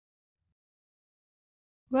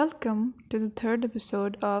Welcome to the third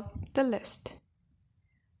episode of The List.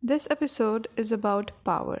 This episode is about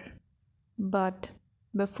power. But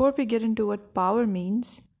before we get into what power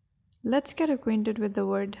means, let's get acquainted with the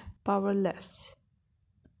word powerless.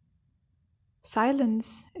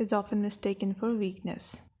 Silence is often mistaken for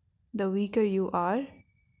weakness. The weaker you are,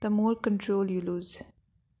 the more control you lose.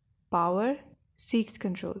 Power seeks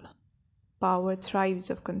control. Power thrives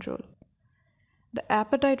of control. The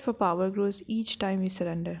appetite for power grows each time you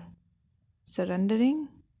surrender. Surrendering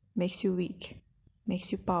makes you weak,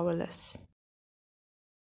 makes you powerless.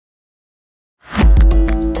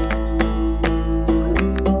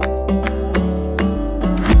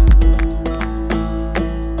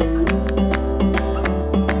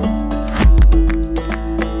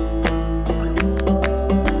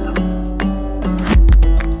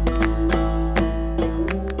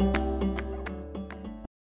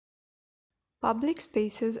 Public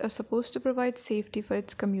spaces are supposed to provide safety for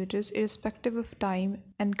its commuters irrespective of time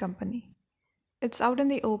and company. It's out in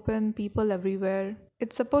the open, people everywhere.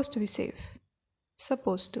 It's supposed to be safe.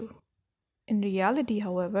 Supposed to. In reality,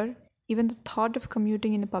 however, even the thought of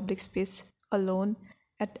commuting in a public space alone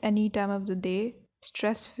at any time of the day,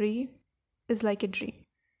 stress free, is like a dream.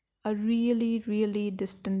 A really, really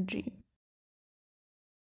distant dream.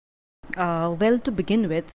 To begin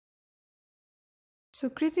with,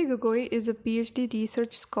 Sukriti Gogoi is a PhD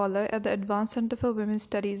research scholar at the Advanced Center for Women's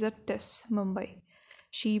Studies at TISS, Mumbai.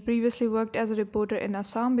 She previously worked as a reporter in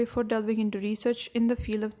Assam before delving into research in the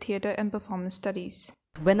field of theatre and performance studies.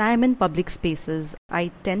 when I'm in public spaces,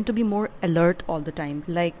 I tend to be more alert all the time,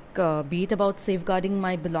 be it about safeguarding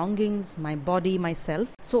my belongings, my body, myself.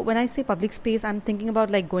 So when I say public space, I'm thinking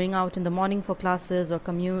about going out in the morning for classes or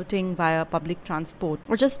commuting via public transport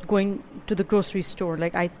or just going to the grocery store.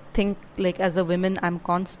 I think as a woman, I'm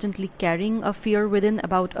constantly carrying a fear within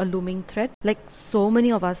about a looming threat. So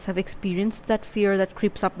many of us have experienced that fear that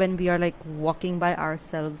creeps up when we are walking by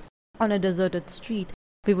ourselves on a deserted street.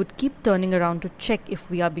 We would keep turning around to check if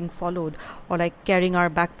we are being followed, or carrying our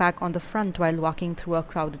backpack on the front while walking through a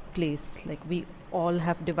crowded place. We all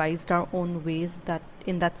have devised our own ways that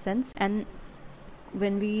in that sense. And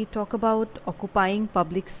when we talk about occupying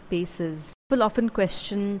public spaces, people often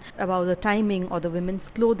question about the timing or the women's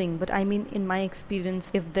clothing. But I mean, in my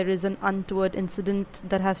experience, if there is an untoward incident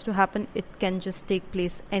that has to happen, it can just take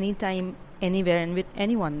place anytime, anywhere, and with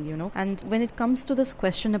anyone. And when it comes to this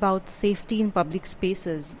question about safety in public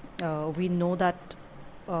spaces, we know that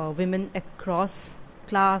women across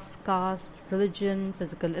class, caste, religion,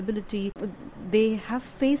 physical ability, they have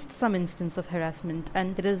faced some instance of harassment,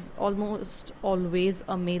 and it is almost always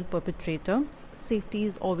a male perpetrator. Safety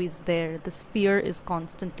is always there. This fear is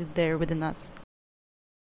constantly there within us.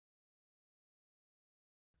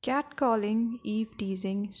 Catcalling,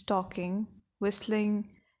 eve-teasing, stalking, whistling,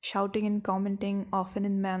 shouting and commenting, often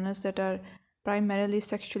in manners that are primarily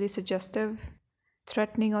sexually suggestive,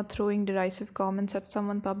 threatening or throwing derisive comments at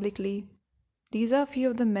someone publicly. These are a few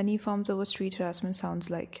of the many forms of what street harassment sounds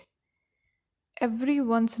like. Every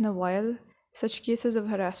once in a while, such cases of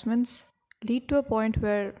harassments lead to a point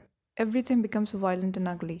where everything becomes violent and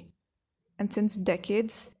ugly. And since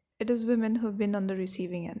decades, it is women who have been on the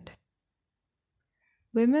receiving end.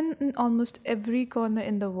 Women in almost every corner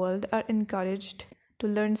in the world are encouraged to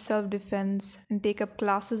learn self-defense and take up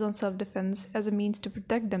classes on self-defense as a means to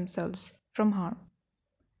protect themselves from harm.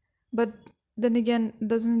 But then again,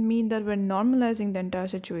 doesn't it mean that we're normalizing the entire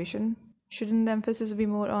situation? Shouldn't the emphasis be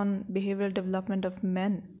more on behavioral development of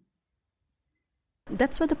men?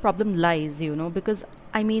 That's where the problem lies, because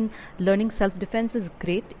I mean, learning self-defense is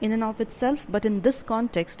great in and of itself, but in this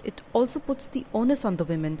context, it also puts the onus on the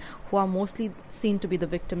women who are mostly seen to be the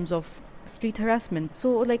victims of street harassment.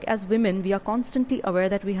 So as women, we are constantly aware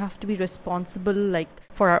that we have to be responsible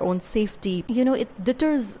for our own safety. It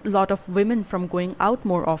deters a lot of women from going out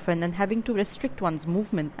more often and having to restrict one's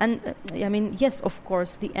movement. And yes, of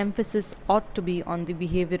course, the emphasis ought to be on the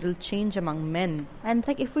behavioral change among men. And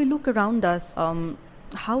if we look around us,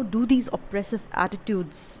 how do these oppressive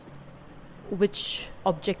attitudes which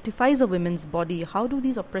objectifies a woman's body, how do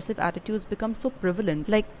these oppressive attitudes become so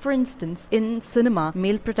prevalent? For instance, in cinema,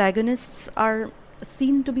 male protagonists are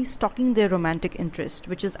seen to be stalking their romantic interest,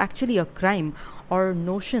 which is actually a crime. Or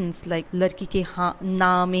notions like ladki ke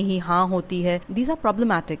na mein hi haan hoti hai, these are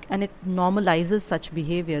problematic, and it normalizes such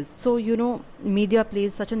behaviors. So media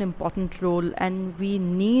plays such an important role, and we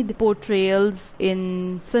need portrayals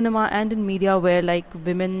in cinema and in media where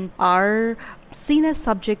women are seen as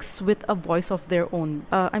subjects with a voice of their own.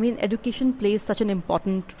 I mean, education plays such an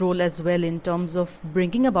important role as well in terms of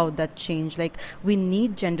bringing about that change. Like, we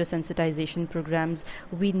need gender sensitization programs,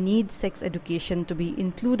 we need sex education to be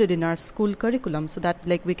included in our school curriculum, so that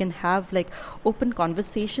like we can have like open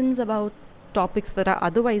conversations about topics that are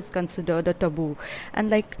otherwise considered a taboo. And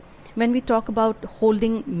like, when we talk about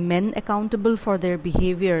holding men accountable for their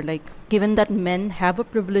behavior, like given that men have a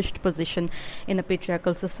privileged position in a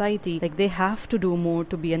patriarchal society, like they have to do more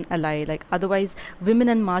to be an ally. Like otherwise, women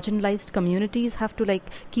and marginalized communities have to like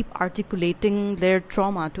keep articulating their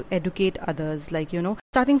trauma to educate others. Like, you know,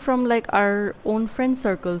 starting from like our own friend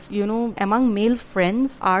circles, you know, among male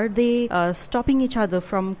friends, are they stopping each other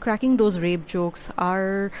from cracking those rape jokes?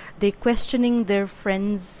 Are they questioning their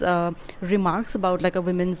friends' remarks about like a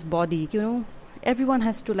woman's body? You know, everyone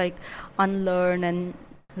has to like unlearn and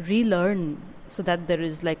relearn so that there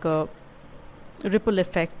is like a ripple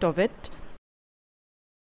effect of it.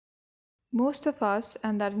 Most of us,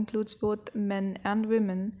 and that includes both men and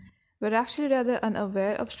women, were actually rather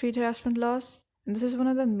unaware of street harassment laws, and this is one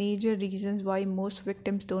of the major reasons why most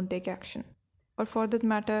victims don't take action, or for that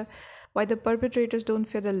matter, why the perpetrators don't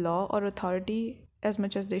fear the law or authority as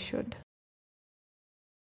much as they should.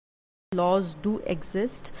 Laws do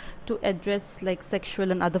exist to address like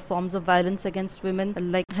sexual and other forms of violence against women.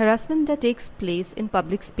 Like harassment that takes place in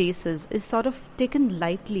public spaces is sort of taken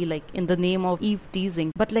lightly, like in the name of eve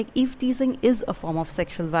teasing, but like eve teasing is a form of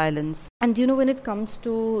sexual violence. And you know, when it comes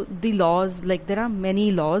to the laws, like there are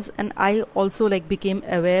many laws, and I also like became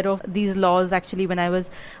aware of these laws actually when I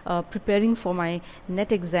was preparing for my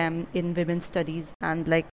net exam in women's studies. And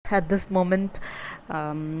like at this moment,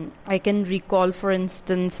 I can recall, for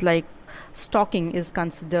instance, like stalking is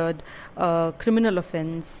considered a criminal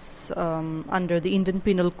offense under the Indian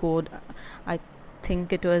Penal Code. I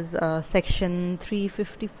think it was section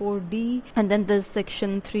 354D, and then there's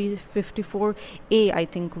section 354A, I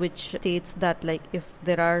think, which states that like if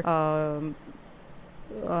there are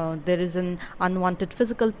there is an unwanted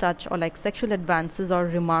physical touch or like sexual advances or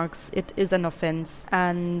remarks, it is an offense.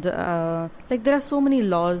 And like there are so many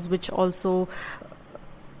laws which also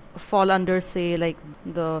fall under, say, like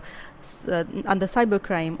the under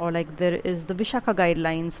cybercrime, or like there is the Vishaka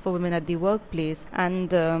guidelines for women at the workplace.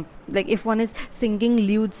 And like if one is singing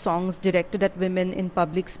lewd songs directed at women in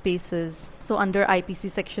public spaces, so under IPC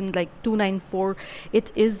section like 294,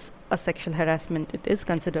 it is a sexual harassment, it is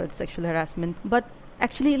considered sexual harassment. But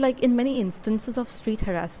actually, like in many instances of street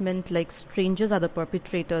harassment, like strangers are the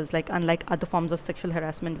perpetrators, like unlike other forms of sexual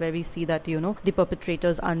harassment where we see that, you know, the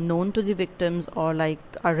perpetrators are known to the victims or like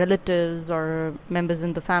are relatives or members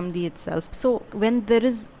in the family itself. So when there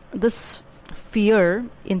is this fear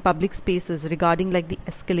in public spaces regarding like the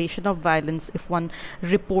escalation of violence, if one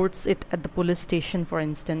reports it at the police station, for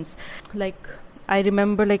instance, like I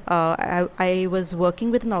remember like I was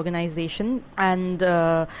working with an organization, and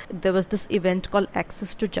there was this event called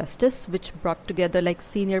Access to Justice, which brought together like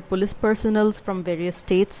senior police personnel from various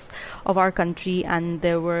states of our country, and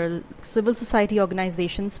there were civil society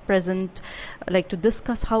organizations present, like to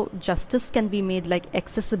discuss how justice can be made like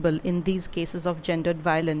accessible in these cases of gendered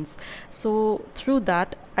violence. So through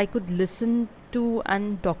that, I could listen to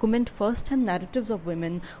and document first-hand narratives of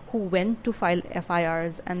women who went to file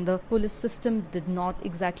FIRs, and the police system did not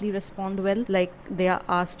exactly respond well. Like they are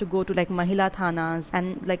asked to go to like Mahila Thanas,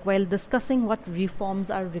 and like while discussing what reforms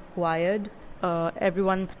are required,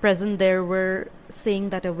 everyone present there were saying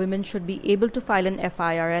that a woman should be able to file an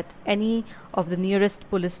FIR at any of the nearest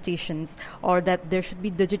police stations, or that there should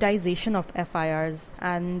be digitization of FIRs.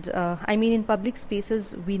 And I mean, in public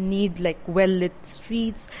spaces, we need like well-lit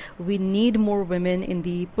streets, we need more women in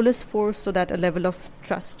the police force so that a level of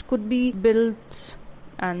trust could be built,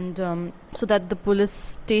 and so that the police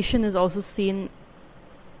station is also seen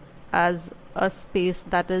as a space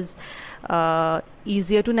that is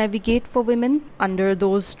easier to navigate for women under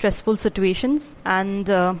those stressful situations. And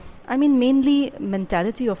I mean, mainly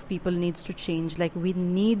mentality of people needs to change. Like we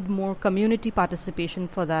need more community participation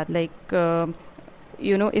for that. Like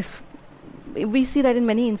you know, if we see that in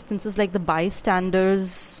many instances, like the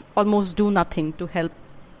bystanders almost do nothing to help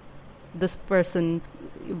this person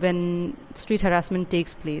when street harassment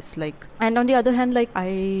takes place. Like, and on the other hand, like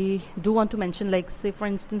I do want to mention, like say for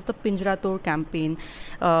instance the Pinjra Tod campaign,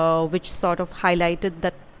 which sort of highlighted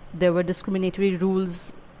that there were discriminatory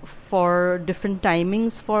rules for different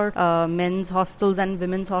timings for men's hostels and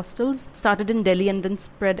women's hostels. Started in Delhi and then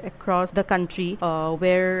spread across the country,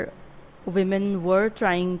 where women were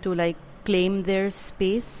trying to like claim their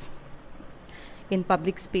space in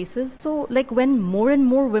public spaces. So like when more and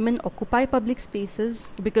more women occupy public spaces,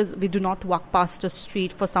 because we do not walk past a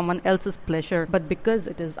street for someone else's pleasure, but because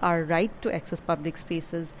it is our right to access public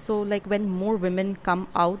spaces. So like when more women come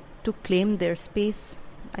out to claim their space,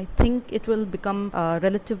 I think it will become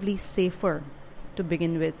relatively safer to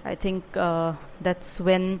begin with. I think that's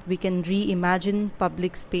when we can reimagine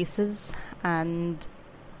public spaces, and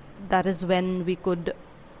that is when we could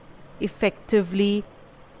effectively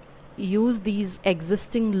use these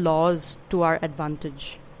existing laws to our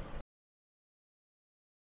advantage.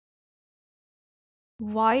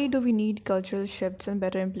 Why do we need cultural shifts and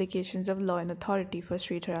better implications of law and authority for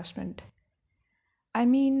street harassment? I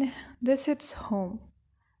mean, this hits home.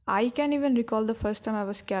 I can't even recall the first time I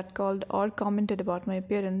was catcalled or commented about my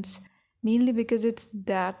appearance, mainly because it's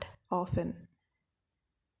that often.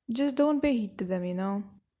 Just don't pay heed to them, you know.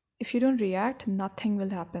 If you don't react, nothing will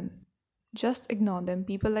happen. Just ignore them.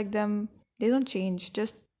 People like them, they don't change.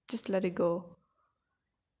 Just let it go.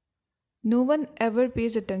 No one ever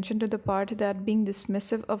pays attention to the part that being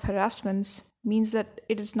dismissive of harassments means that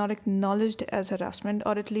it is not acknowledged as harassment,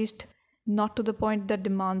 or at least not to the point that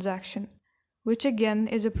demands action, which again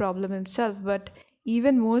is a problem in itself, but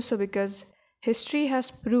even more so because history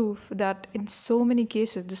has proof that in so many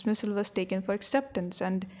cases dismissal was taken for acceptance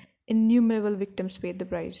and innumerable victims paid the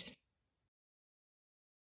price.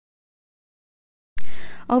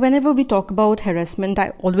 Whenever we talk about harassment,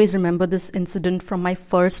 I always remember this incident from my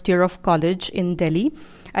first year of college in Delhi.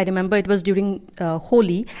 I remember it was during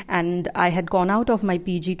Holi, and I had gone out of my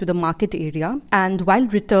PG to the market area. And while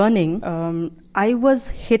returning, I was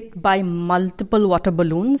hit by multiple water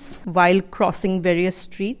balloons while crossing various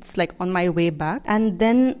streets, like on my way back. And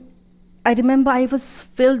then I remember I was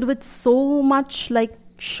filled with so much like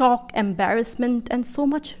shock, embarrassment, and so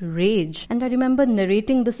much rage. And I remember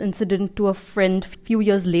narrating this incident to a friend few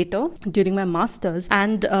years later during my master's,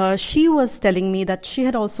 and she was telling me that she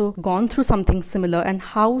had also gone through something similar, and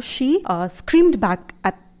how she screamed back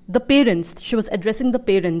at the parents. She was addressing the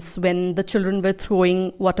parents when the children were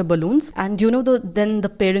throwing water balloons, and then the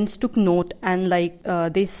parents took note, and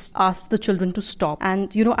they asked the children to stop.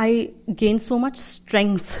 And I gained so much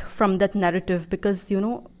strength from that narrative, because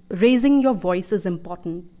raising your voice is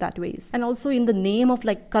important that ways. And also in the name of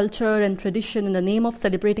like culture and tradition, in the name of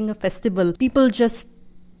celebrating a festival, people just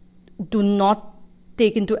do not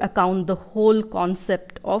take into account the whole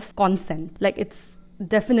concept of consent. Like it's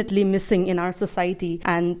definitely missing in our society.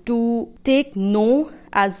 And to take no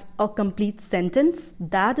as a complete sentence,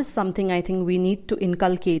 that is something I think we need to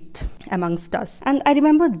inculcate amongst us. And I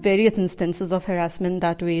remember various instances of harassment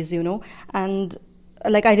that ways, and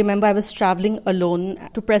like I remember I was traveling alone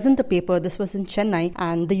to present a paper. This was in Chennai,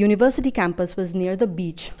 and the university campus was near the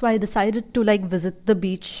beach. So I decided to visit the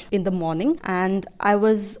beach in the morning, and I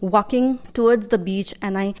was walking towards the beach,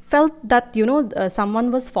 and I felt that,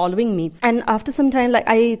 someone was following me. And after some time,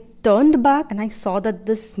 I turned back, and I saw that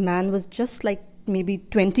this man was just maybe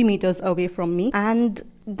 20 meters away from me. And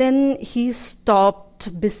then he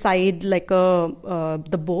stopped beside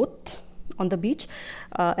the boat on the beach,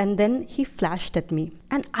 and then he flashed at me,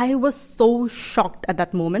 and I was so shocked at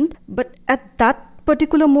that moment. But at that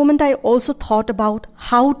particular moment, I also thought about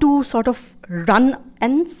how to sort of run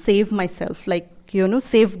and save myself,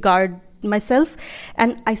 safeguard myself.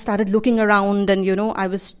 And I started looking around, and I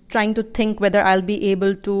was trying to think whether I'll be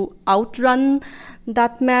able to outrun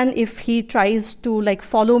that man if he tries to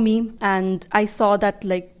follow me. And I saw that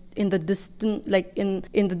in the distant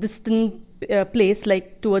in the distant place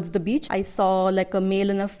towards the beach, I saw a male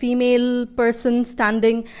and a female person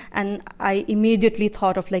standing, and I immediately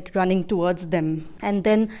thought of running towards them. And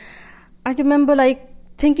then I remember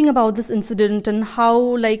thinking about this incident and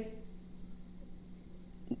how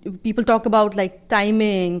people talk about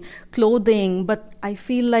timing, clothing, but I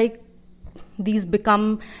feel these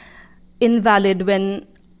become invalid when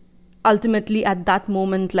ultimately at that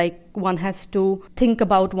moment one has to think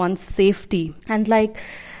about one's safety. And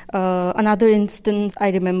another instance I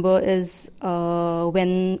remember is while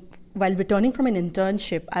returning from an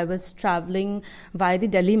internship, I was traveling via the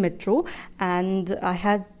Delhi metro, and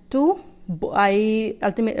I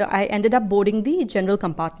ended up boarding the general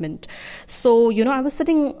compartment. So I was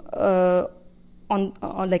sitting on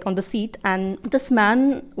the seat, and this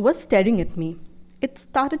man was staring at me. It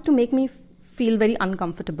started to make me feel very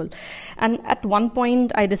uncomfortable, and at one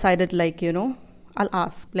point I decided I'll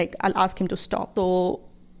ask him to stop. So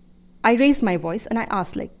I raised my voice and I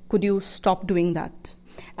asked, could you stop doing that?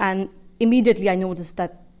 And immediately I noticed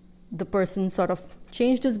that the person sort of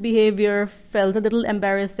changed his behavior, felt a little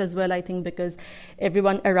embarrassed as well, I think, because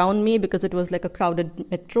everyone around me, because it was a crowded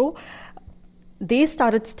metro, they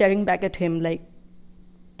started staring back at him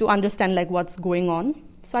to understand like what's going on.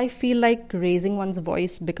 So I feel like raising one's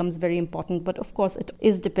voice becomes very important, but of course it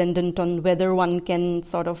is dependent on whether one can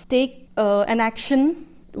sort of take an action.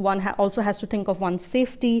 One also has to think of one's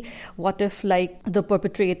safety. What if like the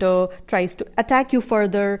perpetrator tries to attack you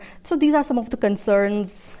further? So these are some of the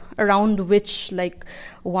concerns around which like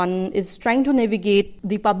one is trying to navigate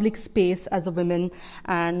the public space as a woman.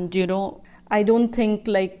 And I don't think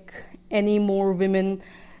like any more women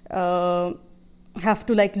have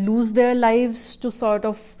to like lose their lives to sort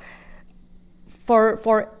of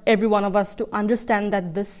for every one of us to understand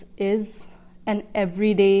that this is an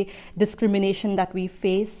everyday discrimination that we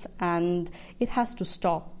face, and it has to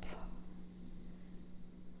stop.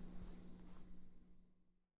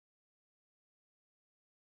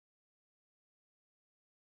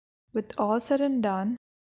 With all said and done,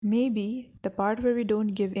 maybe the part where we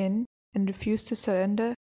don't give in and refuse to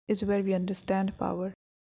surrender is where we understand power.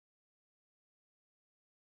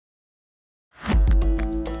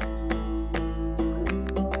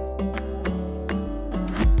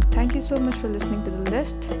 Thank you so much for listening to The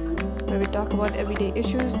List, where we talk about everyday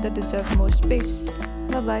issues that deserve more space.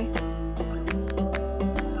 Bye-bye.